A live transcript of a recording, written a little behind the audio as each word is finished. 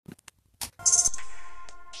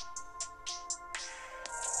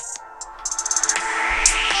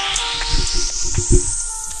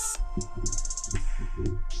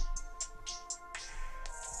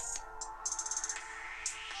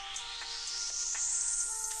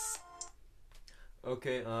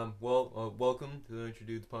Okay, welcome to the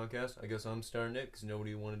Introduce podcast. I guess I'm starting it because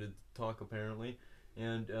nobody wanted to talk apparently.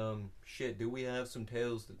 And, do we have some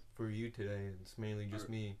tales for you today? It's mainly just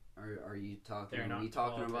me. Are you talking? They're Are you not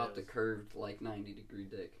talking all about the tales. curved 90-degree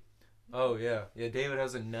dick? Oh, yeah. Yeah, David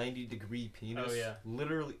has a 90-degree penis. Oh, yeah.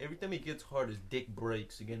 Literally, every time he gets hard, his dick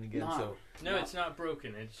breaks again and again. No. No, it's not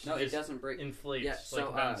broken. It's No, it just doesn't break. inflates Yeah, like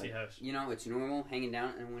a bouncy house. It's normal hanging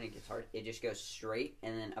down, and when it gets hard, it just goes straight,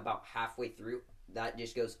 and then about halfway through, that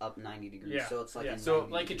just goes up 90 degrees. Yeah. So it's like Yeah. a So,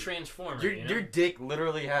 90 Like a degree. transformer. Your dick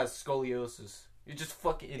literally has scoliosis. You just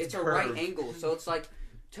fucking... It's a curved. right angle, so it's like,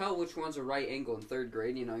 tell which one's a right angle in third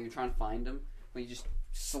grade. You're trying to find them. Well, you just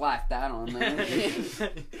slap that on there.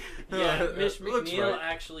 Yeah, Miss Looks McNeil right.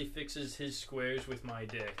 actually fixes his squares with my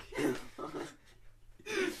dick.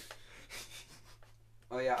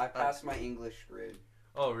 Oh yeah, I passed my English grade.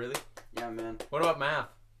 Oh, really? Yeah, man. What about math?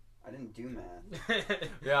 I didn't do math,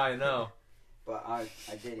 Yeah, I know. but I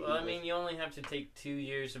did Well, I English. mean, you only have to take 2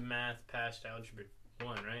 years of math past algebra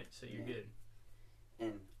 1, right? So you're Yeah. good.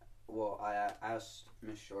 And, I asked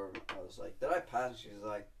Miss Shore, I was like, did I pass? She was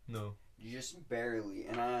like, No. just barely.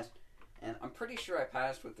 And I asked, and I'm pretty sure I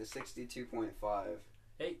passed with the 62.5.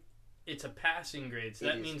 It's a passing grade, so It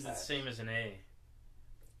that is means it's the pass. same as an A.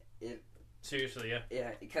 Seriously, yeah.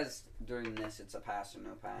 Yeah, because during this it's a pass or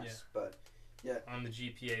no pass. Yeah. But, On the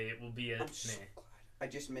GPA, it will be an I'm A. so glad. I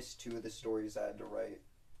just missed 2 of the stories I had to write.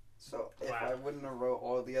 So, if Wow. I wouldn't have wrote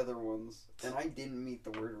all the other ones, and I didn't meet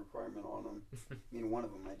the word requirement on them. I mean, one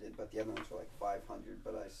of them I did, but the other ones were like 500,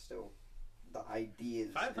 but I still, the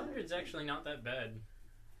ideas. 500 is actually not that bad.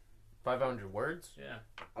 500 words? Yeah.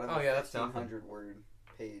 Out of Oh, a yeah, that's nothing. 1,500 word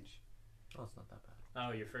page. Oh, it's not that bad.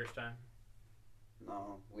 Oh, your first time?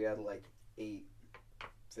 No, we had like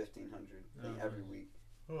 1,500 Oh, every nice. week.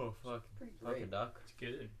 Oh, fuck. Pretty Fuck a great. duck. It's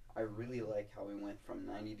good. I really like how we went from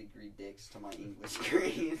 90-degree dicks to my English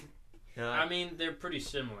grade. Yeah, I mean, they're pretty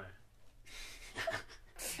similar.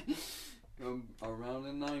 I'm around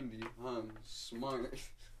a 90. I'm smart.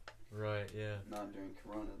 right, yeah. Not during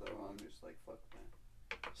Corona though. I'm just like, fuck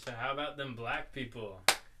that. So how about them black people?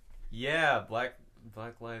 Yeah, Black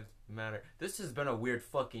Lives Matter. This has been a weird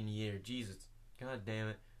fucking year. Jesus. God damn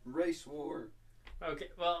it. Race war. Okay,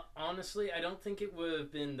 well, honestly, I don't think it would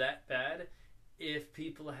have been that bad if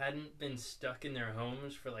people hadn't been stuck in their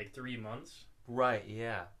homes for like 3 months. Right,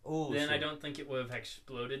 yeah. Oh, Then I don't think it would have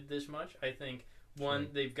exploded this much. I think, one,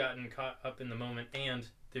 they've gotten caught up in the moment, and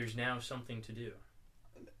there's now something to do.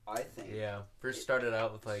 I think. Yeah. First started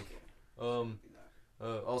out with like,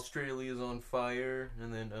 Australia's on fire,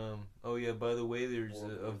 and then, oh yeah, by the way, there's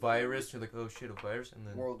World a War virus. You're like, oh shit, a virus? And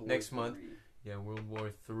then World War next month, III. yeah, World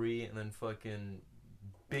War III, and then fucking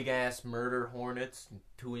big ass murder hornets,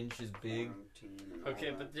 2 inches big. Quarantine and all Okay,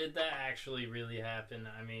 that. but did that actually really happen?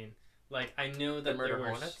 I mean, like, I know that murder there were...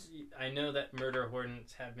 hornets? I know that murder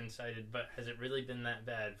hornets have been cited, but has it really been that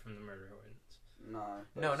bad from the murder hornets? Nah.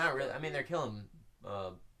 No, not really. I mean, they're killing,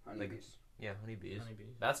 honeybees. yeah, honeybees.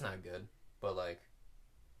 Honeybees. That's not good, but like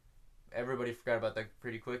everybody forgot about that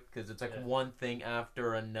pretty quick because it's like Yeah. one thing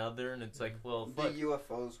after another, and it's like, well, The fuck.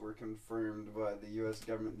 UFOs were confirmed by the U.S.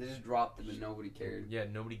 government. They just dropped them and nobody cared. Yeah,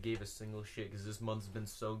 nobody gave a single shit because this month's been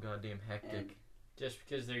so goddamn hectic. And Just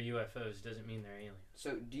because they're UFOs doesn't mean they're aliens.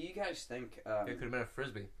 so, do you guys think? It could have been a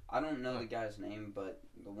frisbee. I don't know the guy's name, but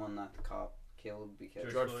the one that the cop killed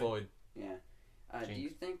because. George Floyd. Floyd. Yeah. Do you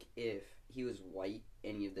think if he was white,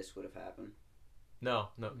 any of this would have happened? No,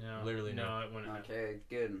 literally no. no. It wouldn't have. Okay,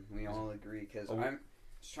 good. We all agree because Oh. I'm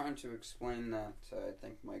just trying to explain that to I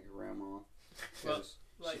think my grandma. 'Cause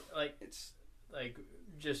it's Like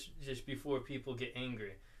just before people get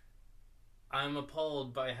angry, I'm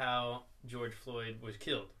appalled by how George Floyd was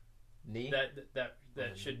killed. Knee.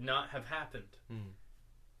 That should not have happened. Hmm.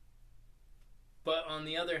 But on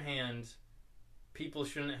the other hand, people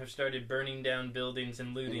shouldn't have started burning down buildings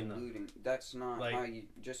and looting them. looting. That's not Like- how you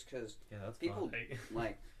just because Yeah, that's people Like,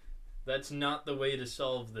 like that's not the way to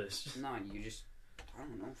solve this. nah. You just I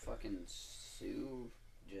don't know. Fucking sue.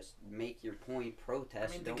 Just make your point. I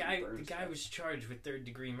Protest. mean, don't the burn guy stuff. was charged with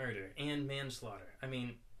third-degree murder and manslaughter. I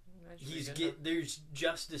mean, fine. there's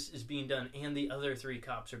justice is being done, and the other 3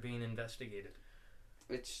 cops are being investigated.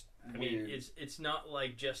 It's I weird. mean, it's not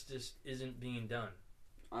like justice isn't being done.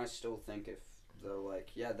 I still think if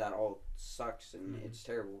the that all sucks and Mhm. it's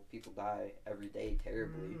terrible. People die every day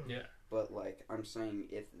terribly. Yeah. But I'm saying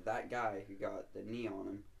if that guy who got the knee on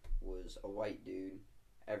him was a white dude,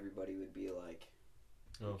 everybody would be like,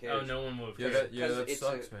 who Oh. cares? Oh, no one would have Yeah, cared. that it's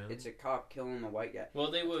sucks, man. It's a cop killing a white guy.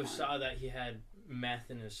 Well, they would have saw that he had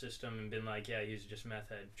meth in his system and been like, yeah, he was just meth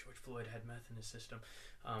head. George Floyd had meth in his system.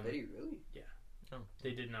 Did he really?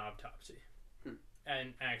 They did an autopsy.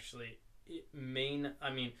 And actually, it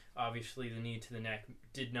obviously the knee to the neck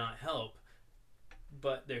did not help,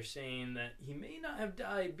 but they're saying that he may not have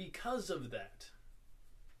died because of that.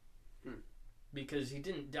 Because he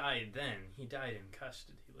didn't die then. He died in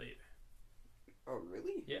custody later. Oh,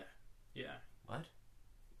 really? Yeah. What?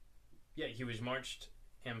 Yeah, he was marched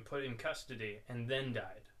and put in custody and then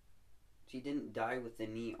died. He didn't die with the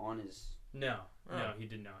knee on his... No, he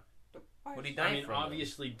did not. What did he die from?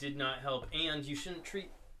 Obviously did not help, and you shouldn't treat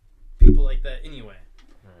people like that anyway.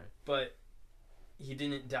 Right. But he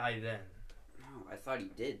didn't die then. No, I thought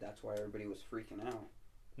he did. That's why everybody was freaking out.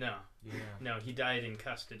 No. Yeah. No, he died in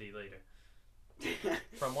custody later.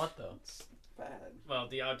 From what, though? It's bad. Well,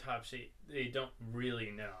 the autopsy, they don't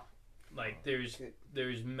really know. Like,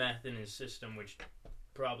 there's meth in his system, which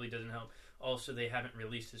probably doesn't help. Also, they haven't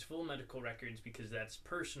released his full medical records because that's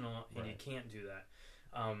personal, and you can't do that.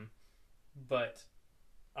 But,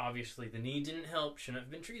 obviously, the knee didn't help, shouldn't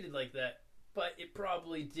have been treated like that, but it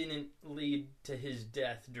probably didn't lead to his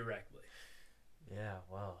death directly. Yeah,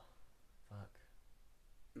 well, fuck.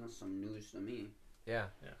 That's some news to me. Yeah.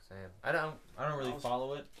 Same. I don't really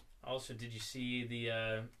follow it. Also, did you see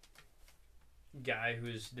the guy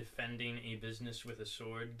who's defending a business with a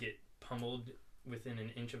sword get pummeled within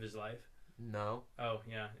an inch of his life? No. Oh,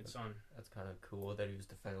 yeah, it's on. That's kind of cool that he was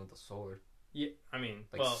defending with a sword. Yeah, I mean,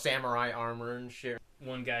 like samurai armor and shit.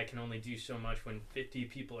 One guy can only do so much when 50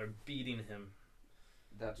 people are beating him.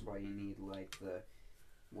 That's why you need, like,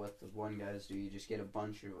 what the one guys do. You just get a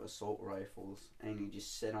bunch of assault rifles and you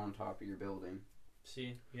just sit on top of your building.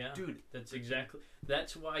 See? Yeah. Dude.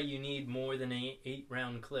 That's why you need more than an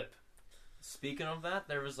 8-round clip. Speaking of that,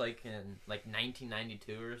 there was like in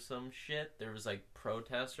 1992 or some shit, there was like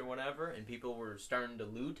protests or whatever, and people were starting to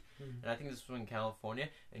loot, and I think this was in California,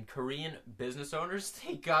 and Korean business owners,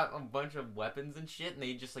 they got a bunch of weapons and shit, and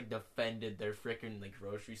they just like defended their frickin' like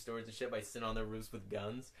grocery stores and shit by sitting on their roofs with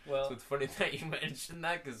guns. Well, so it's funny that you mentioned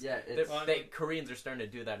that, because Koreans are starting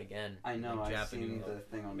to do that again. I know, I've seen the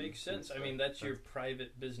thing on... Makes sense. I mean, that's your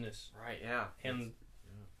private business. Right, yeah. And...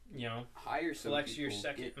 You know, hire some flex your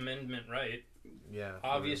Second Amendment right. Yeah.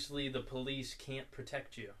 Obviously, the police can't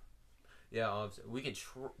protect you. Yeah,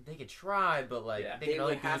 they could try, but like they can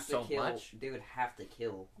only do so much. They would have to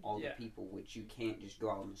kill all the people, which you can't just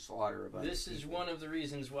go out and slaughter a bunch This of is people. one of the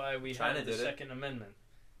reasons why we have the Second Amendment.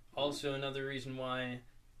 Also, another reason why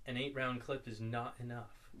an 8-round clip is not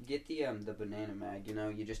enough. Get the banana mag. You know,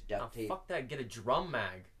 you just duct tape. Fuck that. Get a drum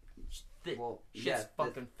mag. Shit's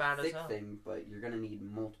fucking fat as hell. Thing, but you're gonna need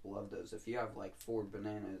multiple of those. If you have like 4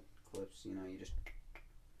 banana clips, you know, you just.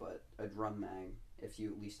 But a drum mag, if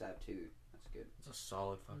you at least have 2, that's good. It's a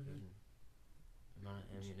solid fucking amount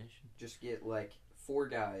of ammunition. Just get like 4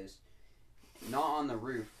 guys, not on the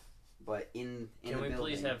roof, but in the building. Can we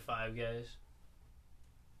please have 5 guys?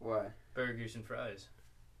 Why? Burgers and fries.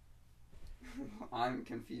 I'm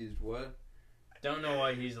confused. What? Don't know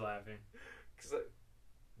why he's laughing.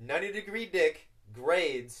 90-degree dick,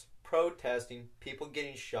 grades, protesting, people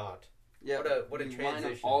getting shot. Yeah, what a transition. Line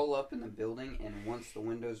them all up in the building, and once the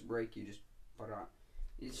windows break, you just put it on.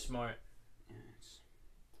 It's smart. Yeah,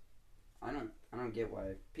 I don't get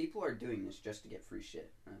why people are doing this just to get free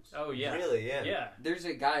shit. Oh yeah, really? Yeah. Yeah. There's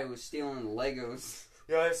a guy who was stealing Legos.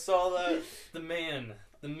 Yeah, I saw that. The man,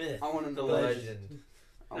 the myth, I want the legend.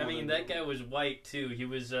 I mean, that guy was white too. He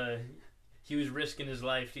was risking his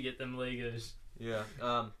life to get them Legos. Yeah.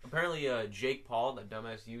 Apparently, Jake Paul, that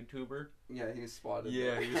dumbass YouTuber. Yeah, he was spotted.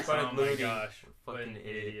 Yeah, he was spotted looting. Oh my gosh, fucking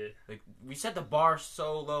idiot. Like, we set the bar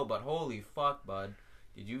so low, but holy fuck, bud,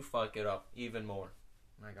 did you fuck it up even more?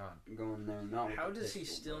 My God. Going there, no. How does he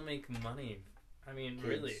still make money? I mean, Kids.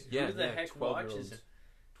 really, yeah, who the heck watches it?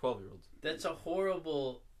 12-year-olds. That's a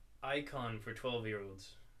horrible icon for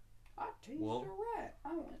 12-year-olds. I tased a rat.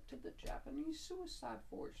 I went to the Japanese suicide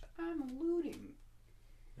force. I'm looting.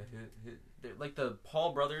 They're like the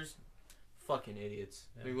Paul brothers, fucking idiots.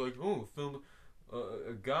 Yeah. They're like, oh, film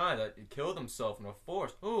a guy that killed himself in a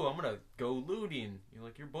forest. Oh, I'm gonna go looting. You're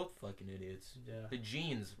like, you're both fucking idiots. Yeah. The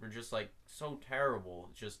jeans were just like so terrible.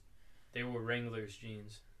 It's just they were Wrangler's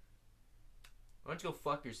jeans. Why don't you go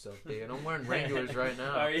fuck yourself, dude? I'm wearing Wranglers right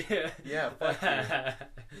now. Are you? Yeah, fuck you.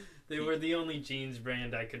 They were the only jeans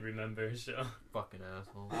brand I could remember. So fucking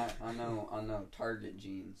asshole. I know. Target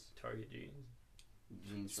jeans. Target jeans.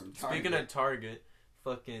 Jeans from Target. Speaking of Target,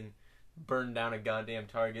 fucking burn down a goddamn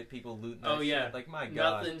Target. People looting that Oh, yeah. shit. Like, my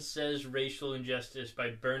God. Nothing says racial injustice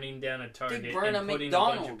by burning down a Target burn and a putting a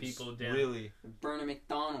bunch of McDonald's. people down. Really? Burn a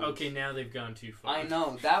McDonald's. Okay, now they've gone too far. I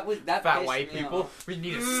know that Fat pissed white me people, off. we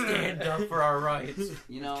need to stand up for our rights.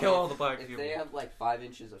 You know, Kill all the black if people. they have like 5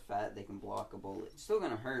 inches of fat, they can block a bullet. It's still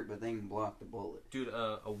gonna hurt, but they can block the bullet. Dude,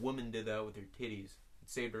 a woman did that with her titties. It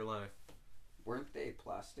saved her life. Weren't they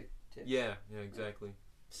plastic tips? Yeah, exactly.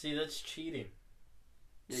 See, that's cheating.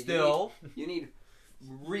 Yeah, Still, you need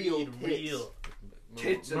real Need tits. real.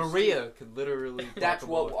 Tits of Maria could literally. That's block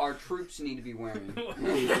a what bullet. our troops need to be wearing.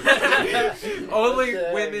 Only What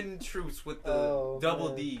the women troops with the double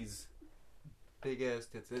man. D's. Big ass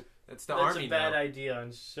tits. It's the That's army a bad now. idea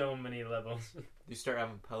on so many levels. You start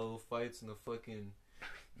having pillow fights in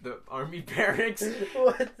the army barracks.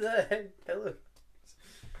 What the heck? Pillow.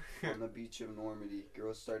 On the beach of Normandy,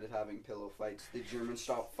 girls started having pillow fights. The Germans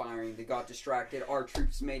stopped firing. They got distracted. Our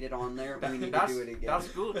troops made it on there. We need to do it again. That's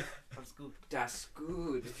good. That's good. That's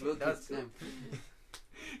good. Look That's at them.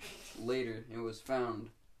 Later, it was found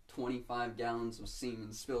 25 gallons of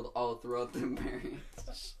semen spilled all throughout the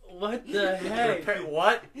barracks. What the heck?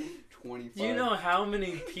 What? 25. Do you know how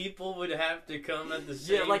many people would have to come at the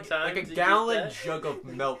same Yeah, time? like a to get gallon that? jug of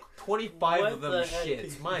milk. 25 What of them the heck?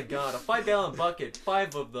 shits. My God, a 5-gallon bucket.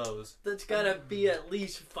 5 of those. That's gotta be at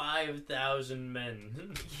least 5,000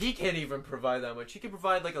 men. He can't even provide that much. He can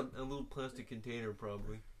provide like a little plastic container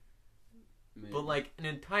probably. Maybe. But like an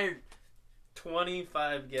entire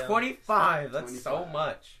 25 gallons. 25. That's so 25.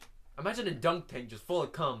 much. Imagine a dunk tank just full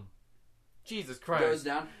of cum. Jesus goes Christ.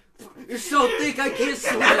 down. You're so thick, I can't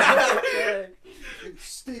swim. It's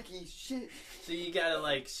sticky shit. So you gotta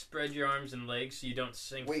like spread your arms and legs so you don't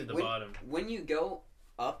sink to the bottom. When you go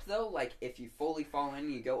up though, like if you fully fall in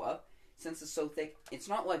and you go up, since it's so thick, it's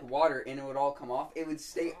not like water and it would all come off. It would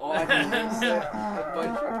stay on. A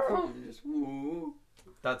bunch of cum just woo.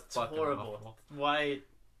 That's It's fucking horrible. awful. Why?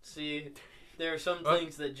 See, there are some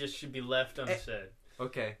things that just should be left unsaid.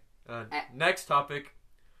 Okay. Next topic.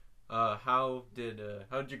 How did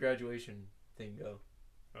your graduation thing go?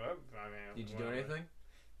 Did you do anything?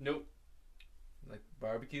 Nope. Like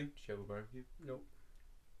barbecue? Did you have a barbecue? Nope.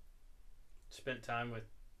 Spent time with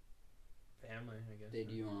family, I guess. Did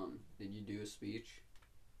you do a speech?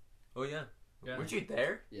 Oh yeah. Yeah. Weren't you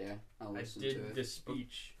there? Yeah, I I listened to did it. the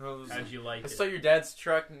speech. I How'd you like I it? saw your dad's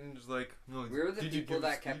truck and was like, no, We were the did you people give a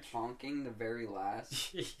that kept speech? honking the very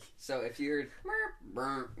last. So if you heard "Merp,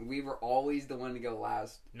 burp," we were always the one to go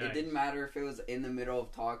last. Nice. It didn't matter if it was in the middle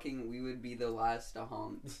of talking, we would be the last to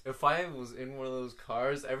honk. If I was in one of those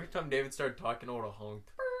cars, every time David started talking, I would have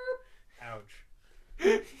honked. Ouch.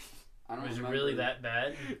 I don't Was it remember. really that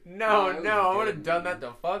bad? No, it was I would have good, done man. that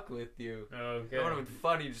to fuck with you. Okay. That would have been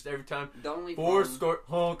funny just every time. The only Four problem, score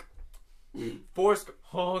honk. Four score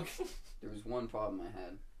honk. there was one problem I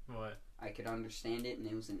had. What? I could understand it and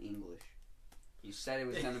it was in English. You said it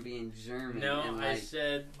was going to be in German. No, and I like,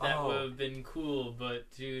 said that Oh. would have been cool,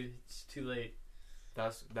 but dude, it's too late.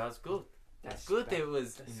 That's good. that's Good that bad. it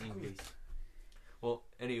was That's in good. English. Well,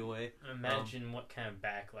 anyway, Imagine what kind of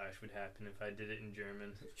backlash would happen if I did it in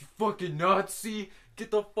German. you fucking Nazi,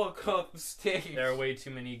 get the fuck off the stage. There are way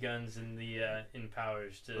too many guns in the in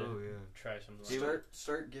Powers to Oh yeah. try something like that.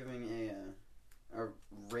 Start giving a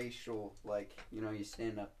racial, like, you know, you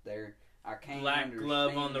stand up there. I can't Black understand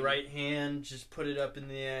glove on the it. right hand, just put it up in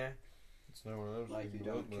the air. It's not one of those. Like you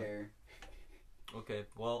don't care. Okay,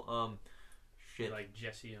 well, shit. Like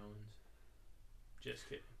Jesse Owens. Just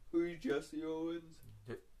kidding. Who's Jesse Owens?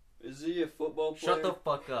 Is he a football player? Shut the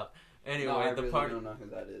fuck up. Anyway, no, I the really party. don't know who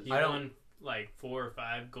that is. He I don't- won like 4 or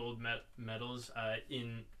 5 gold medals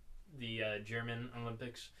in the German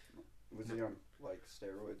Olympics. Was he on like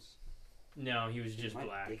steroids? No, he was just My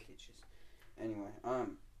black. dick itches. Anyway,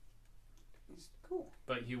 he's cool.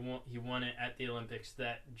 But he won it at the Olympics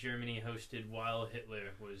that Germany hosted while Hitler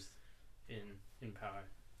was in power.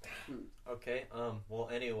 Okay. Well,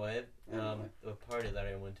 anyway, Anyway. the party that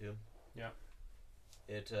I went to. Yeah.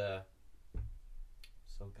 It so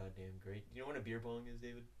goddamn great. You know what a beer bong is,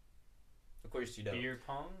 David? Of course you don't. Beer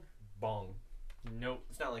pong? Bong. Nope.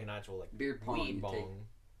 It's not like an actual like Beer pong. weed You bong.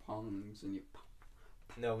 take pongs and you.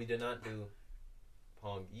 No, we did not do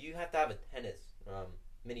pong. You have to have a tennis,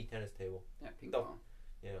 mini tennis table. Yeah, ping No. pong.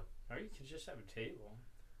 Or you could just have a table.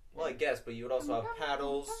 Well, I guess, but you would also have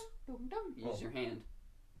paddles. Use your hand.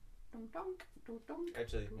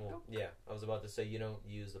 Actually, well, yeah, I was about to say you don't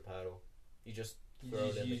use the paddle. You just You throw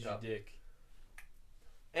just it in the use your cup. dick.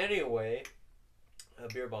 Anyway, a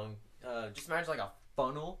beer bong. Just imagine like a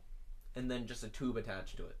funnel, and then just a tube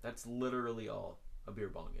attached to it. That's literally all a beer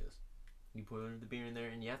bong is. You put the beer in there,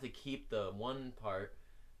 and you have to keep the one part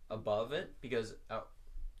above it because the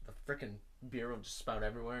freaking beer will just spout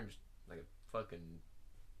everywhere and just like a fucking.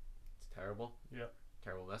 It's terrible. Yeah.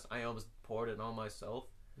 Terrible mess. I almost poured it on myself.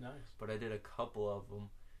 Nice. But I did a couple of them,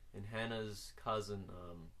 and Hannah's cousin,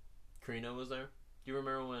 Karina, was there. Do you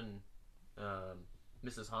remember when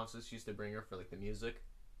Mrs. Hofstas used to bring her for like the music?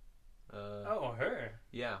 Her.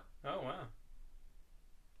 Yeah. Oh wow.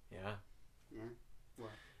 Yeah. Yeah. What?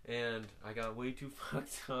 And I got way too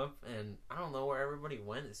fucked up, and I don't know where everybody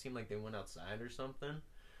went. It seemed like they went outside or something.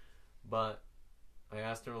 But I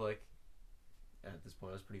asked her, like, at this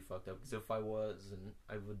point I was pretty fucked up, because if I was, and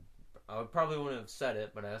I would probably wouldn't have said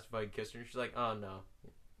it, but I asked if I could kiss her, and she's like, oh, no.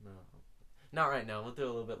 Not right now, we'll do it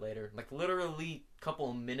a little bit later. Like, literally a couple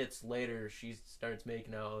of minutes later, she starts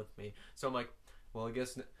making out with me. So I'm like, well, I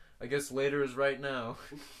guess later is right now.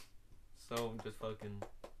 So I'm just fucking...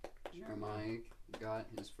 Jeremiah got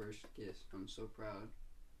his first kiss. I'm so proud.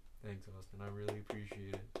 Thanks, Austin. I really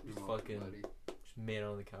appreciate it. You're Just welcome, fucking buddy. just made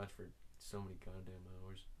out on the couch for so many goddamn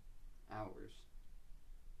hours. Hours.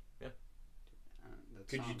 Yeah. That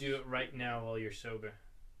Could you sounds- do it right now while you're sober?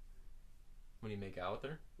 When you make out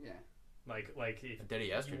with her? Yeah. Like if I did it you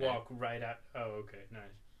yesterday. walk right out. Oh, okay, nice.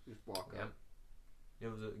 Just walk Yeah. up. It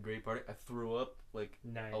was a great party. I threw up like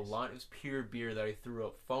Nice. a lot. It was pure beer that I threw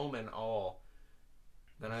up, foam and all.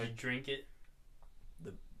 Then Did I you drink it?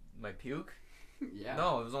 my puke. Yeah.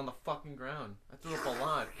 No, it was on the fucking ground. I threw up a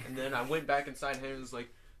lot, and then I went back inside. And he was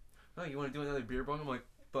like, "Oh, you want to do another beer bong?" I'm like,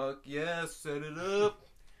 "Fuck yeah, set it up."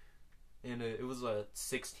 And it was a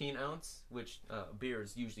 16 ounce, which beer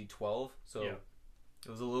is usually 12, so Yeah. it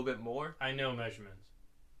was a little bit more. I know measurements.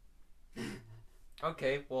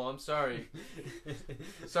 Okay, well, I'm sorry.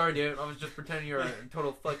 Sorry, dude. I was just pretending you're a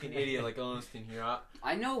total fucking idiot like Austin here.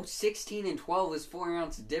 I know 16 and 12 is 4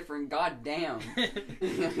 ounces different. God damn.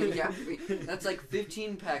 Yeah, that's like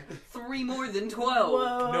 15 pack. 3 more than 12.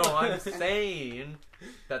 Whoa. No, I'm saying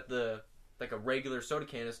that like a regular soda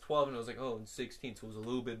can is 12, and I was like, oh, it's 16, so it was a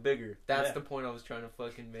little bit bigger. That's Yeah. the point I was trying to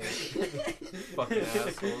fucking make. Fucking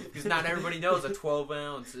asshole. Because not everybody knows a 12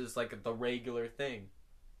 ounce is like the regular thing.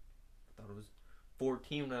 I thought it was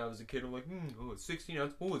 14 when I was a kid. I'm like, oh, it's 16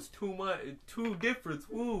 ounce. Oh, it's too much. Too different.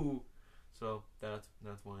 Ooh. So that's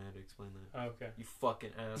why I had to explain that. Okay. You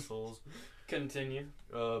fucking assholes. Continue.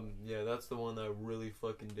 Yeah, that's the one that really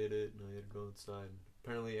fucking did it, and I had to go outside.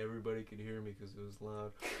 Apparently everybody could hear me because it was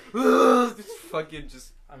loud. It's fucking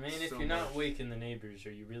just... I mean, if so you're not much. waking the neighbors,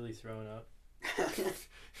 are you really throwing up?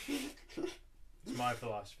 It's my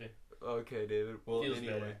philosophy. Okay, David. Well, Feels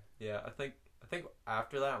anyway. better. Yeah, I think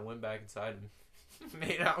after that I went back inside and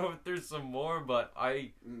made out with her some more, but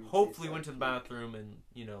I hopefully went to the bathroom and,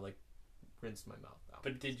 like, rinsed my mouth out.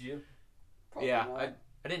 But did you? Probably yeah, not.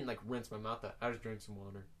 I didn't, like, rinse my mouth out. I just drank some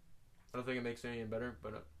water. I don't think it makes it any better,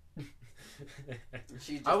 but...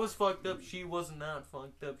 She just, I was fucked up. She wasn't that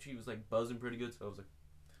fucked up. She was like buzzing pretty good. So I was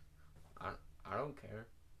like, I don't care.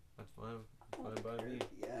 That's fine by me.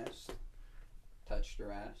 Yes. Touched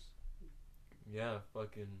her ass. Yeah,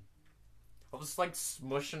 fucking. I was like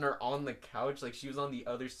smushing her on the couch, like she was on the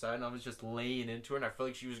other side, and I was just laying into her, and I felt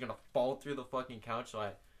like she was gonna fall through the fucking couch. So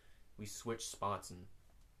we switched spots, and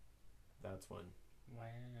that's when. Wow.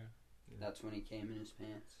 That's when he came in his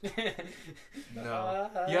pants. No.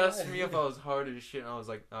 He asked me if I was hard as shit, and I was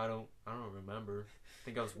like, I don't remember. I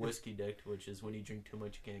think I was whiskey dicked, which is when you drink too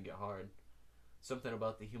much, you can't get hard. Something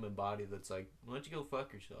about the human body that's like, why don't you go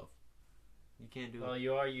fuck yourself? You can't do Well, it.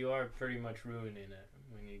 you are pretty much ruining it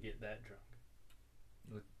when you get that drunk.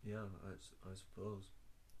 Yeah, I suppose.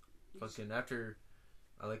 Fucking after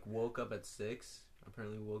I like woke up at 6,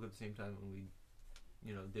 apparently we woke up at the same time, and we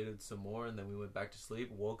did it some more, and then we went back to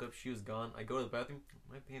sleep. Woke up, she was gone. I go to the bathroom.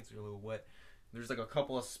 My pants are a little wet. There's like a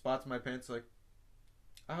couple of spots in my pants. Like,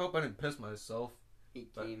 I hope I didn't piss myself. He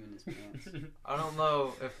came in his pants. I don't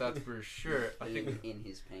know if that's for sure. I think in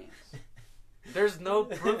his pants. there's no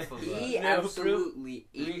proof of that. He No absolutely,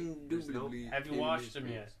 There's no- indubitably. Have you in washed his them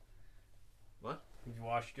yet? pants. What? Have you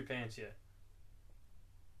washed your pants yet?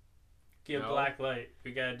 Get a No. black light.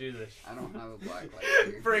 We gotta do this. I don't have a black light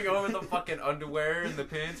here. Bring over the fucking underwear and the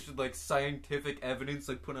pants with like scientific evidence,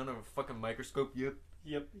 like put under a fucking microscope. Yep.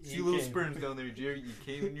 Yep. See little sperms down there, Jerry. You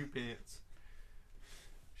came in your pants.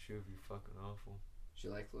 Should be fucking awful. She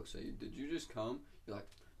like looks at you. Did you just come? You're like,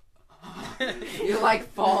 you like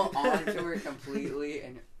fall onto her completely,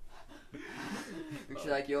 and she's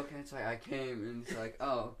like, "You okay?" It's like, "I came," and it's like,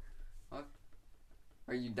 "Oh, what?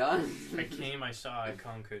 Are you done?" I came, I saw, I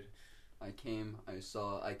conquered. I came, I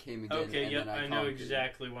saw, I came again. Okay, and yep, then I I know conquered.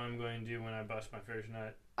 exactly what I'm going to do when I bust my first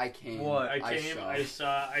nut. I came. What? I came, I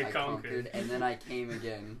saw, I conquered. and then I came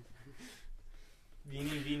again.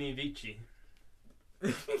 Vini, vini, vici.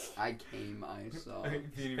 I came, I saw.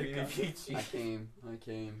 Beanie Peachy. I came.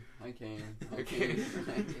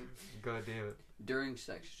 God damn it. During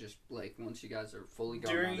sex, just like once you guys are fully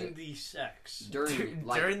gone During at it. the sex. During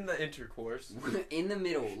the intercourse. In the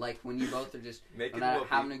middle, like when you both are just Making not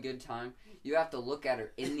having a good time, you have to look at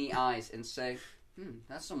her in the eyes and say,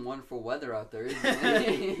 that's some wonderful weather out there, isn't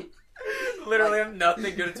it? Literally have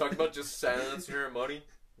nothing good to talk about, just silence ceremony.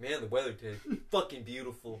 Man, the weather today, fucking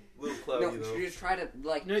beautiful. A little cloudy though. You just try to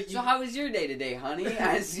like. No, so how was your day today, honey?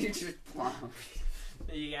 As you just plow.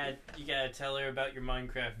 You gotta tell her about your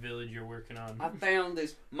Minecraft village you're working on. I found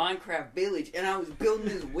this Minecraft village, and I was building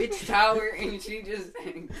this witch tower, and she just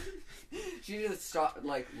stopped,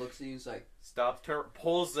 like, looks at you and is like, stops,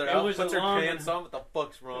 pulls it out, puts her pants on. What the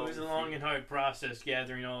fuck's wrong? It was a long and hard process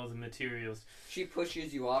gathering all of the materials. She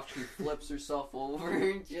pushes you off, she flips herself over,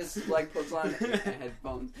 and just, like, puts on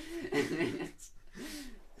headphones. And it's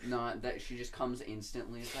not that she just comes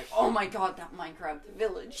instantly. It's like, oh my god, that Minecraft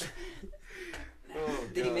village. Oh,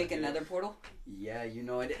 did he God, make dude. another portal? Yeah, you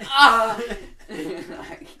know I did. Ah!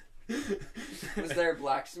 Like, was there a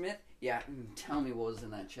blacksmith? Yeah, tell me what was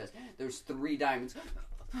in that chest. There's 3 diamonds.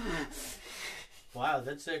 Wow,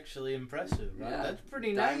 that's actually impressive. Right? Yeah, That's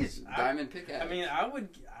pretty nice. Diamond pickaxe. I mean, I would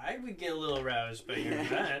get a little aroused by hearing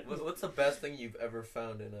that. What's the best thing you've ever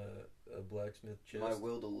found in a blacksmith chest? My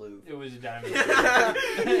will to live. It was a diamond.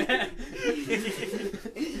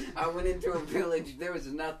 I went into a village, there was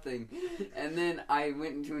nothing. And then I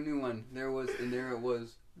went into a new one. There it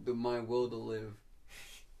was, my will to live.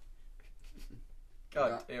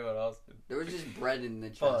 God damn it, Austin. There was just bread in the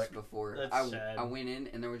chest Fuck. before. That's sad. I went in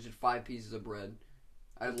and there was just 5 pieces of bread.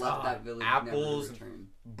 I left that village. Apples, never returned.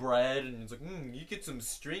 bread, and it's like, you get some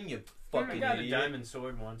string, you I fucking got idiot. a diamond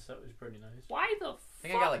sword once. That was pretty nice. Why the fuck? I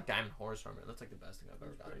think I got like diamond horse armor. That's like the best thing I've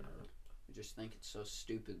ever gotten. I just think it's so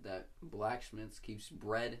stupid that blacksmiths keeps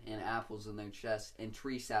bread and apples in their chests and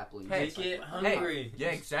tree saplings. Hey, Make it hungry. Yeah,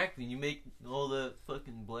 exactly. You make all the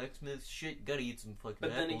fucking blacksmith shit. You gotta eat some fucking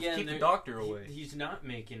But then apples. again, Keep the doctor he- away. he's not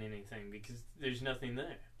making anything because there's nothing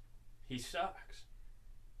there. He sucks.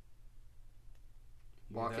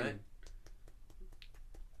 Walking.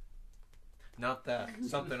 Not that.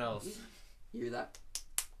 Something else. You hear that?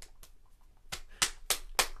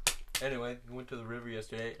 Anyway, we went to the river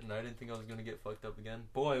yesterday, and I didn't think I was gonna get fucked up again.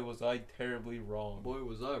 Boy, was I terribly wrong. Boy,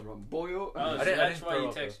 was I wrong. Boy, Oh, I so didn't that's why throw you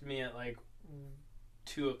up, texted me at like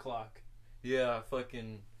 2 o'clock. Yeah, I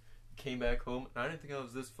fucking came back home, and I didn't think I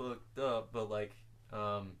was this fucked up, but like, you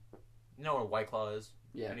know where White Claw is?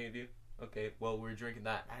 Yeah. Any of you? Okay, well, we were drinking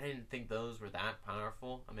that. I didn't think those were that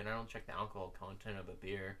powerful. I mean, I don't check the alcohol content of a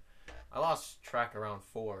beer. I lost track around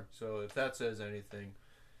 4, so if that says anything,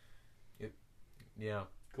 yeah.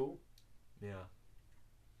 Cool. Yeah.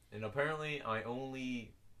 And apparently I don't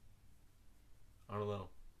know,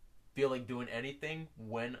 feel like doing anything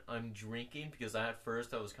when I'm drinking, because at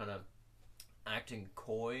first I was kind of acting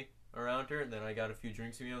coy around her, and then I got a few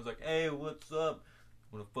drinks in me, I was like, hey, what's up?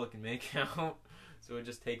 I want to fucking make out. So it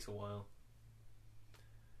just takes a while.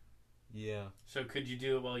 Yeah. So could you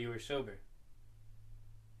do it while you were sober?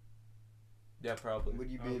 Yeah, probably.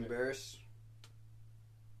 Would you be Okay. embarrassed?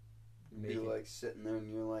 Maybe. You're like sitting there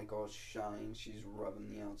and you're like all shy and she's rubbing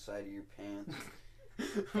the outside of your pants.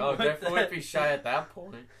 Oh, What definitely the- wouldn't be shy at that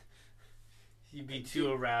point. You'd be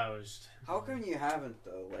too aroused. How come you haven't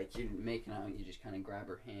though? Like you're making out, you just kind of grab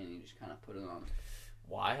her hand and you just kind of put it on.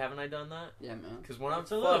 Why haven't I done that? Yeah, man. Because when I'm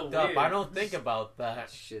It's a little fucked up, weird. I don't think about You that.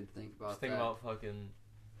 should think about Just think that. about fucking,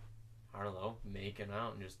 I don't know, making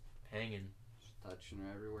out and just hanging. Just touching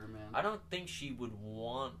her everywhere, man. I don't think she would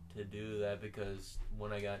want to do that, because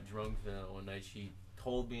when I got drunk one night, she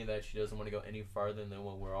told me that she doesn't want to go any farther than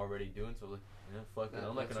what we're already doing. So I was like, yeah, fuck it,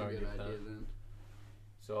 I'm not That's gonna a argue good with that. idea then.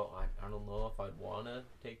 So I don't know if I'd want to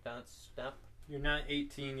take that step. You're not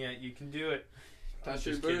 18 yet. You can do it. I'm Touch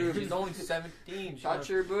your just kidding. boob. She's only 17. She's Touch not-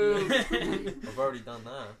 your boob. I've already done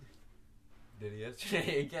that. Did he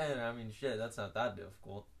yesterday again? I mean, shit, that's not that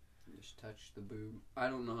difficult. Just touch the boob. I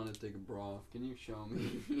don't know how to take a bra off. Can you show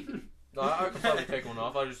me? No, I could probably take one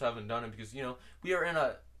off. I just haven't done it because, you know, we're in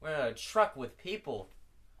a truck with people,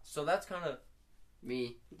 so that's kind of.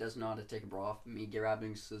 Me does know how to take a bra off. Me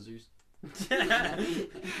grabbing scissors. Just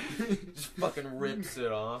fucking rips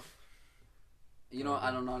it off. You know,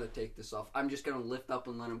 I don't know how to take this off. I'm just gonna lift up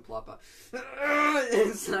and let him plop out.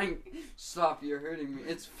 It's like, stop, you're hurting me.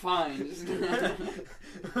 It's fine. Just Imagine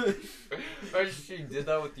she did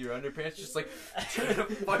that with your underpants, just like trying to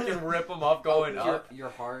fucking rip them off going up. You're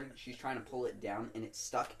hard. She's trying to pull it down and it's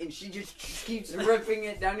stuck, and she just keeps ripping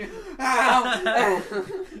it down. Ow!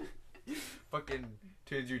 Fucking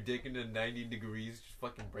turns your dick into 90 degrees, just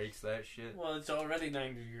fucking breaks that shit. Well, it's already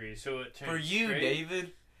 90 degrees, so it turns For you, straight.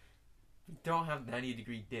 David, you don't have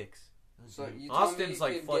 90-degree dicks. So you told me Austin's you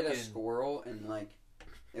like could fucking. get a squirrel and like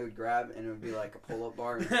it would grab and it would be like a pull-up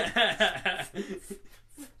bar.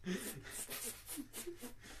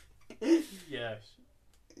 Yes.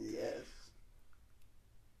 Yes.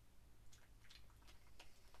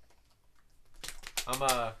 I'm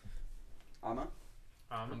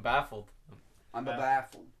baffled. I'm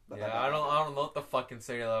baffled. Yeah, I don't know what the fucking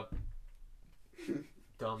say to that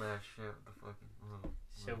dumbass shit. The fucking.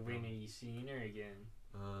 So when are you seeing her again?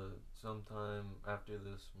 Sometime after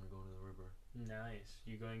this, we're going to the river. Nice.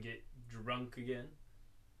 You going to get drunk again?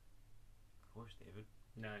 Of course, David.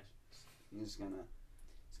 Nice. He's gonna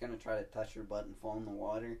try to touch your butt and fall in the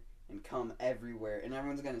water and come everywhere, and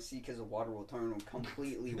everyone's gonna see because the water will turn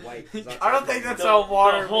completely white. I don't think that's how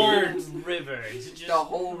water the whole works. river. It's just The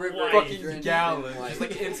whole river white. Fucking gallon. White. Just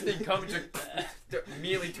like instant cum, just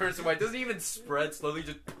immediately turns to white. Doesn't even spread. Slowly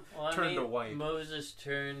just turn to white. Moses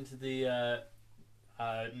turned the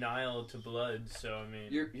Nile to blood, so I mean.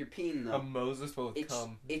 You're peeing though. A Moses will It's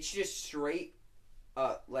cum. it's just straight.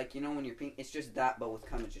 Like you know when you're peeing, it's just that, but with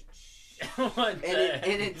cum, it's just. What And the heck?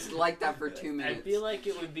 it's like that for 2 I minutes. feel like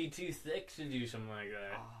it would be too thick to do something like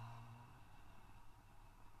that.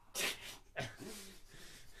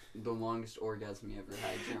 The longest orgasm you ever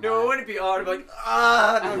had. Jeremiah. No, it wouldn't be odd. I'd be like,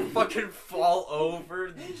 I would fucking fall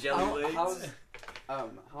over the jelly legs. How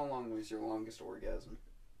long was your longest orgasm?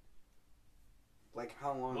 Like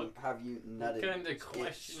how long What- have you nutted? What kind of it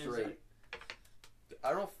question is straight? that?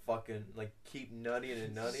 I don't fucking like keep nutting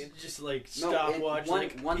and nutting. Just like No, stopwatch.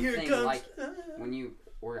 one Here thing, it comes. like when you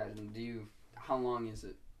orgasm, how long is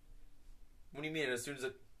it? What do you mean? As soon as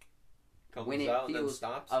it comes When it out and then feels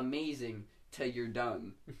stops? amazing till you're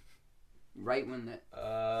done. Right when that.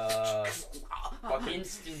 Fucking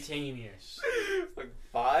Instantaneous. like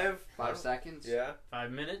 5? 5 seconds. Yeah.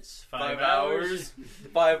 5 minutes. 5 5 hours.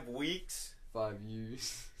 5 weeks. 5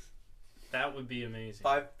 years. That would be amazing.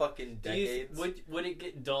 5 fucking Do you decades. would it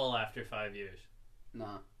get dull after 5 years?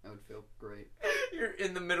 Nah, that would feel great. You're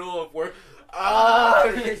in the middle of work.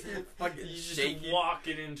 Fucking You just shaking.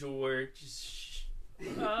 walking into work. Just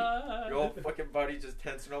Your whole fucking body just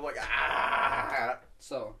tensing up like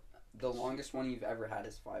So, the longest one you've ever had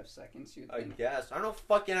is 5 seconds. You I think? guess. I don't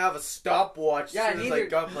fucking have a stopwatch. Yeah, as soon as I neither-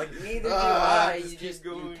 come, like, Neither do I. You keep just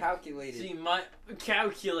going. you calculated. See, my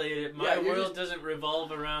calculated. My Yeah, you're world doesn't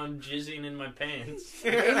revolve around jizzing in my pants.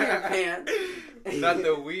 In your pants. Not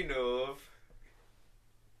that we know of.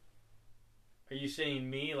 Are you saying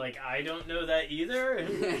me? Like I don't know that either?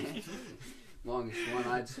 Longest one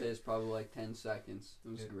I'd say is probably like 10 seconds. It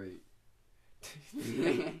was Yeah. great.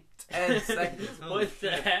 10 seconds. What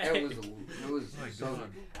the heck? It was Oh my so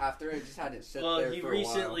God. good. After I just had it sit Well, there he for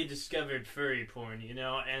recently discovered furry porn, you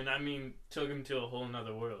know, and I mean, took him to a whole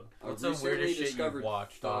nother world. a while. What's I the recently weirdest shit discovered you've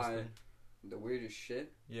watched, Austin? The weirdest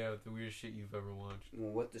shit? Yeah, the weirdest shit you've ever watched.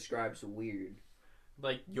 Well, what describes weird?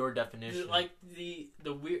 Like, Your definition. like the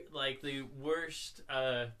weird, like the worst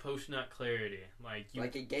post nut clarity. Like you,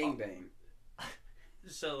 Like a gangbang.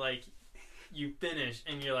 so like you finish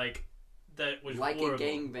and you're like, that was Like horrible. a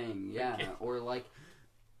gangbang, yeah. Or like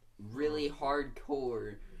really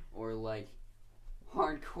hardcore. Or like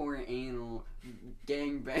hardcore anal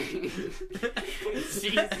gangbang.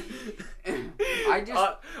 I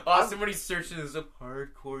just... Austin, when he's searching this up,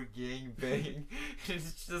 hardcore gangbang.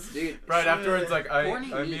 It's just Dude, right afterwards, like I horny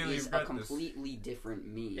me immediately is a read this. completely different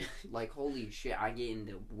me. Like, holy shit, I get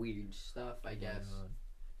into weird stuff, I guess.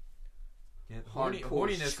 Yeah, Hardcore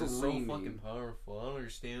horniness is so screaming. fucking powerful. I don't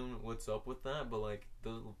understand what's up with that, but like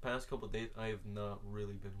the past couple of days, I have not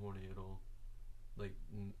really been horny at all. Like,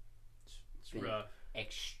 It's rough.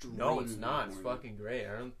 Extremely no, it's not. It's horny. fucking great.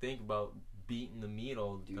 I don't think about beating the meat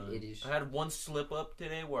all the Dude, time. it is- I had one slip up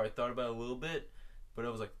today where I thought about it a little bit, but I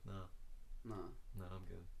was like, nah, Nah. I'm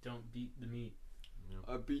good. Don't beat the meat. You know,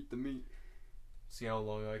 I beat the meat. see how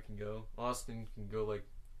long I can go. Austin can go like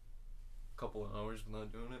a couple of hours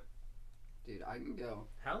without doing it. Dude, I can go.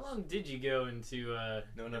 How long did you go into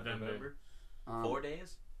No, November? 4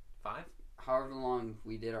 days? 5? However long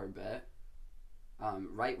we did our bet,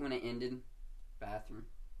 right when it ended, bathroom,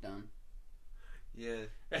 done. Yeah.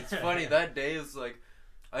 It's funny, that day is like,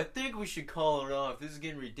 I think we should call it off. This is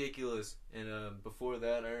getting ridiculous. And before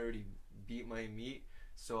that, I already beat my meat.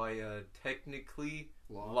 So I technically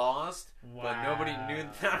lost. But nobody knew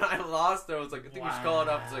that I lost. I was like, I think we should call it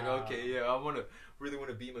off. It's like, okay, yeah, I really want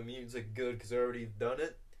to beat my meat. It's like, good, because I already done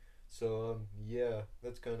it. So, yeah,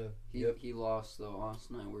 that's kind of, He lost, though.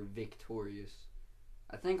 Austin and I were victorious.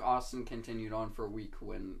 I think Austin continued on for a week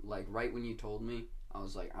when, like, right when you told me, I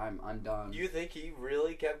was like, I'm done. You think he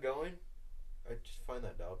really kept going? I just find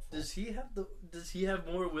that doubtful. Does he have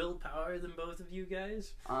more willpower than both of you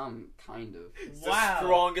guys? Kind of. He's Wow. the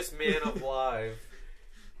strongest man alive.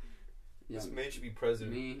 Yeah, This man should be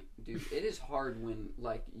president. me, dude, it is hard when,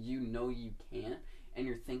 like, you know you can't, and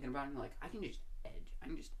you're thinking about it, and you're like, I can just edge.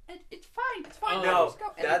 It's fine. Oh, No, Just go.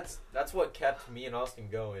 And that's what kept me and Austin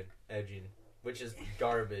going, edging, which is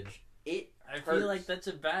garbage. I hurts. feel like that's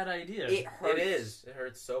a bad idea. It hurts. It is. It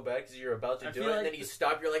hurts so bad because you're about to I do feel it, and like then you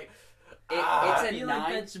stop. You're like, It's I a feel 9.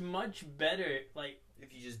 like that's much better. Like,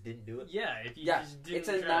 if you just didn't do it. yeah, if you Yeah, just didn't it's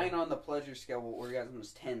a try. 9 on the pleasure scale, but orgasm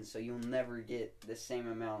is 10, so you'll never get the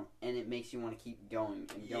same amount, and it makes you want to keep going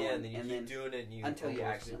and going, Yeah, and then you keep doing it, and you until you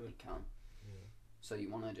almost accidentally do come. Yeah. So you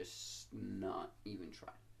want to just not even try.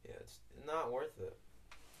 it. Yeah, it's not worth it.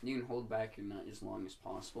 You can hold back your nut as long as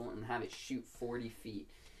possible and have it shoot 40 feet.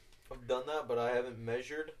 I've done that, but I haven't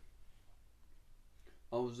measured.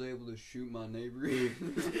 I was able to shoot my neighbor. Hit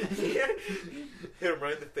him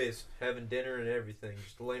right in the face, having dinner and everything,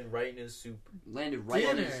 just laying right in his soup. Landed right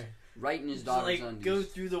in Dinner. his Just, daughter's like undies. go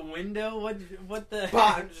through the window. What the?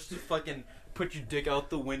 Bah! Just fucking put your dick out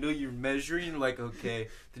the window. You're measuring, like, okay,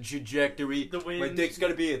 the trajectory. The wind. My dick's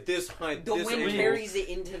gotta be at this height. The this wind angle. carries it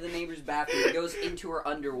into the neighbor's bathroom. It goes into her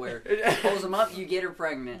underwear. Pulls them up, you get her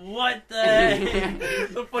pregnant. What the heck?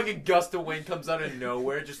 The fucking gust of wind comes out of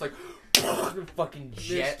nowhere, just like fucking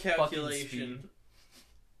jet fucking Miscalculation. speed.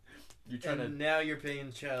 You're trying And now you're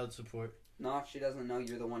paying child support. No, she doesn't know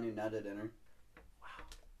you're the one who nutted in her.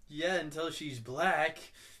 Yeah, until she's black.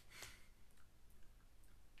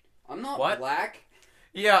 I'm not What? black.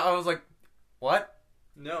 to. Yeah, I was like, what?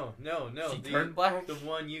 No. She turned black? The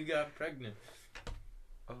one you got pregnant.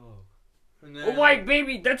 Oh. And then,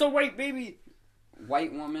 baby. That's a white baby.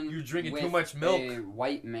 White woman. You're drinking with too much milk. A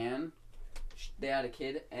white man. They had a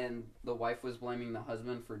kid, and the wife was blaming the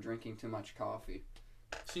husband for drinking too much coffee.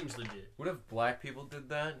 Seems legit. What if black people did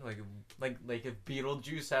that? Like if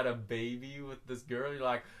Beetlejuice had a baby with this girl, you're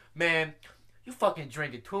like, man, you fucking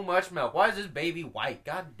drinking too much milk. Why is this baby white?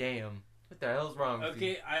 God damn. What the hell's wrong with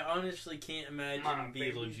you? Okay, I honestly can't imagine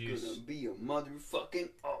Beetlejuice Gonna be a motherfucking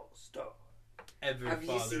all-star. ever Have you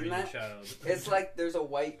seen fathering a that? child. It's like there's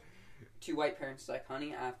two white parents like,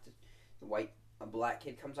 honey, I have to. A black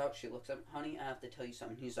kid comes out. She looks up, honey, I have to tell you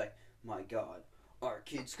something. He's like, my God, our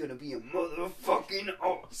kid's gonna be a motherfucking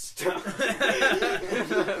all-star.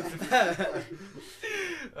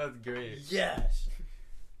 That's great. Yes.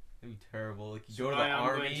 That'd be terrible. Like you So go to the I'm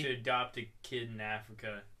army. going to adopt a kid in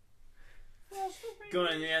Africa.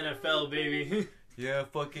 Going to the NFL, baby. Yeah,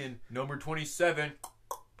 fucking number 27,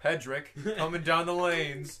 Pedrick, coming down the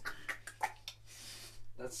lanes.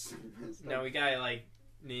 That's Now we gotta like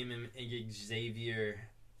name him Xavier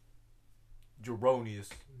Geronius.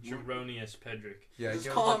 Geronius Pedrick. Yeah, Just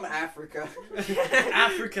give call him him Africa.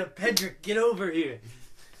 Africa Pedrick, get over here.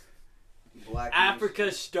 Black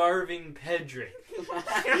Africa starving Pedrick.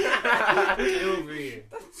 Get over here.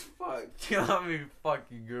 That's fucked. That'd be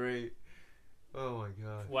fucking great. Oh my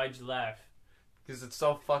god. Why'd you laugh? Because it's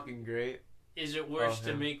so fucking great. Is it worse Oh,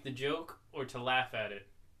 to him. make the joke or to laugh at it?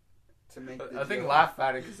 To make I think laugh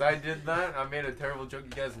at it because I did that. I made a terrible joke. You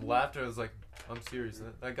guys laughed. I was like, I'm serious.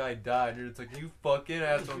 That guy died. And it's like, you fucking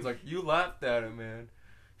asshole. I was like, you laughed at it, man.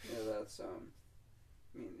 Yeah, that's I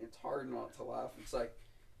mean, it's hard not to laugh. It's like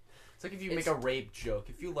It's like if you make a rape joke.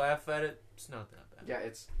 If you laugh at it, it's not that bad. yeah,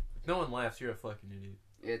 If no one laughs, you're a fucking idiot.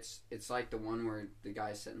 it's like the one where the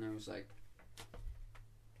guy sitting there was like,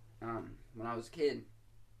 when I was a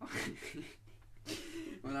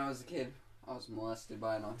kid, I was molested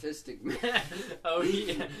by an autistic man. Oh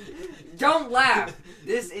yeah. Don't laugh.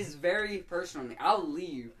 This is very personal. I'll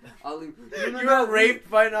leave. You were raped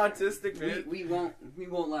by an autistic man. We won't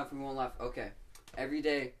laugh. Okay. Every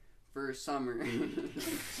day for summer.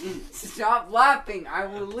 Stop laughing. I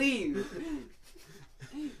will leave.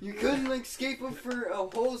 You couldn't escape it for a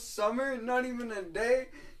whole summer, not even a day.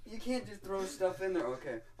 You can't just throw stuff in there.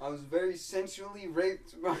 Okay. I was very sensually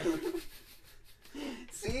raped by.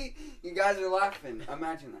 See? You guys are laughing.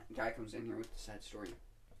 Imagine that. Guy comes in here with a sad story.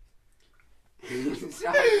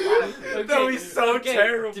 Stop laughing. Okay, That would be so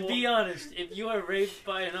terrible. To be honest, if you are raped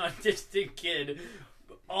by an autistic kid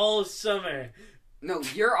all summer, No,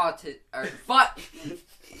 you're autistic. Fuck.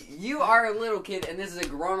 You are a little kid, and this is a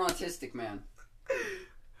grown autistic man.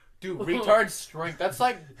 Dude, retard strength. That's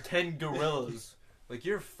like 10 gorillas. Like,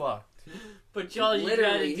 you're fucked. but all you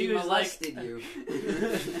Literally, gotta he do is like, molested you.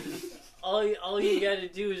 all you gotta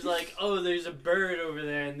do is like, oh, there's a bird over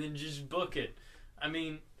there, and then just book it. I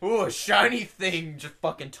mean, Ooh, a shiny thing. Just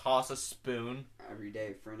fucking toss a spoon. every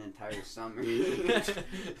day for an entire summer.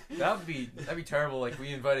 That'd be terrible. Like, we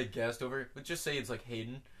invite a guest over. Let's just say it's like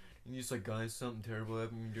Hayden. And you're just like, guys, something terrible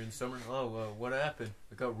happened during the summer. Oh, what happened?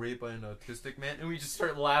 I got raped by an autistic man. And we just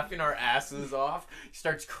start laughing our asses off. He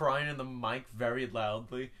starts crying in the mic very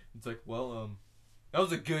loudly. It's like, well, that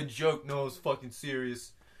was a good joke. No, it was fucking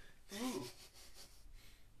serious. Ooh.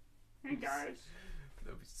 Hey, guys.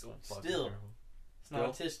 That'd be so fucking Still. terrible. It's an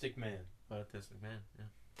autistic man. Autistic man, yeah.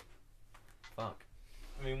 Fuck.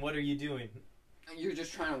 I mean, what are you doing? You're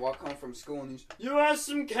just trying to walk home from school and he's... You want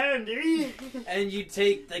some candy? And you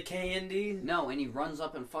take the candy? No, and he runs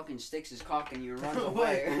up and fucking sticks his cock and you run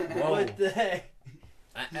away. Whoa. What the heck?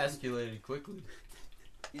 That escalated quickly.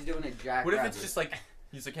 He's doing a jack What if rabbit. it's just like,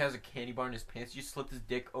 he's like has a candy bar in his pants, you slip his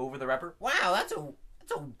dick over the wrapper? Wow,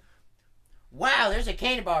 wow, there's a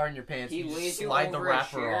candy bar in your pants. He You just lays you slide over the a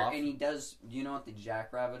wrapper chair off. and he does... Do you know what the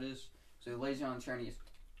jackrabbit is? So he lays you on the chair and he's...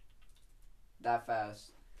 That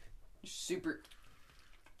fast. Super...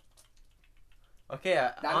 Okay,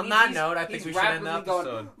 on means that he's- note, I think he's we should end the rapidly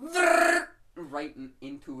episode. Going right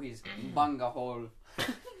into his banga hole.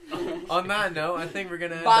 On that note, I think we're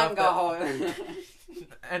gonna Banga hole.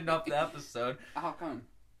 end up the episode. How come?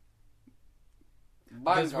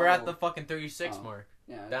 Because Banga we're at hole. the fucking 36 Oh. mark.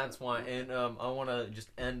 Yeah, That's why. And I want to just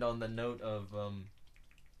end on the note of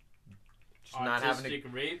just not having to...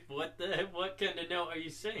 Autistic rape? What kind of note are you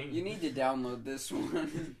saying? You need to download this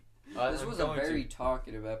one. This I'm was a going to. very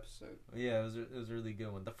talkative episode. Yeah, it was a really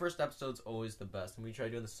good one. The first episode's always the best, and we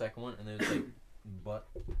tried doing the second one, and then it's like, but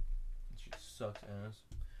it just sucks ass.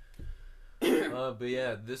 But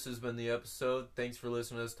yeah, this has been the episode. Thanks for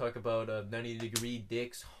listening to us talk about 90-degree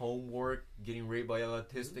dicks, homework, getting raped by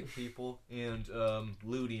autistic people, and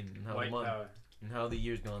looting, and how White power. and how the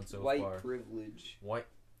year's gone so White far. privilege. White.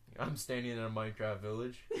 I'm standing in a Minecraft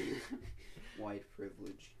village. White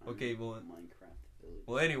privilege. Okay, well. Minecraft village.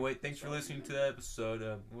 Well, anyway, thanks for listening to that episode.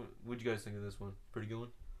 What'd you guys think of this one? Pretty good one?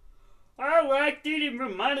 I liked it. It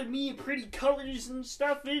reminded me of pretty colors and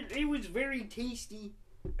stuff. It was very tasty.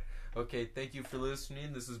 Okay, thank you for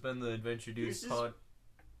listening. This has been the Adventure Dudes This is-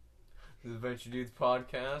 The Adventure Dudes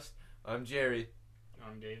podcast. I'm Jerry.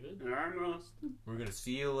 I'm David. I'm Austin. We're gonna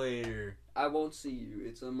see you later. I won't see you.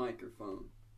 It's a microphone.